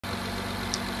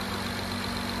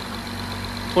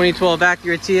2012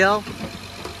 Acura TL.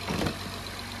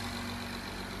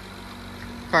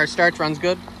 Car starts, runs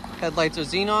good. Headlights are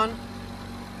xenon.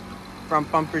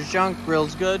 Front bumper's junk,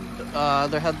 grill's good.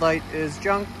 Their headlight is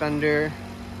junk. Fender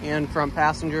and front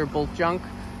passenger, both junk.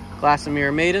 Glass and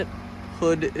mirror made it.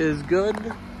 Hood is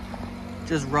good.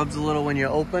 Just rubs a little when you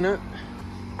open it.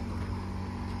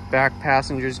 Back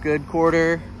passenger's good.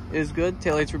 Quarter is good.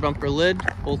 Taillights for bumper lid.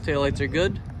 Both taillights are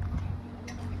good.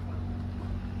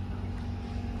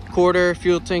 Quarter,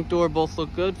 fuel tank door, both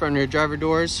look good. Front rear driver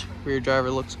doors. Rear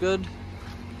driver looks good.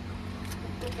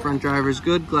 Front driver's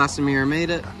good. Glass and mirror made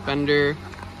it. Fender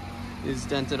is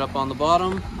dented up on the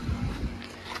bottom.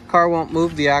 Car won't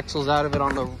move. The axle's out of it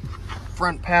on the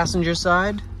front passenger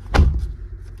side.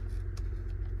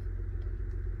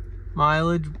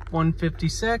 Mileage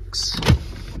 156.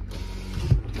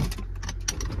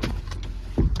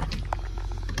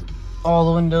 All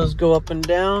the windows go up and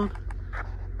down.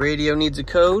 Radio needs a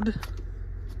code.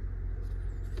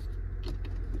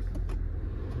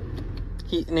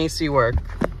 Heat and AC work.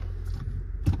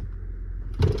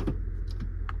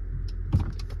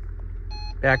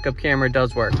 Backup camera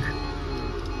does work.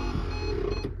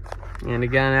 And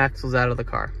again, axle's out of the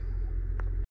car.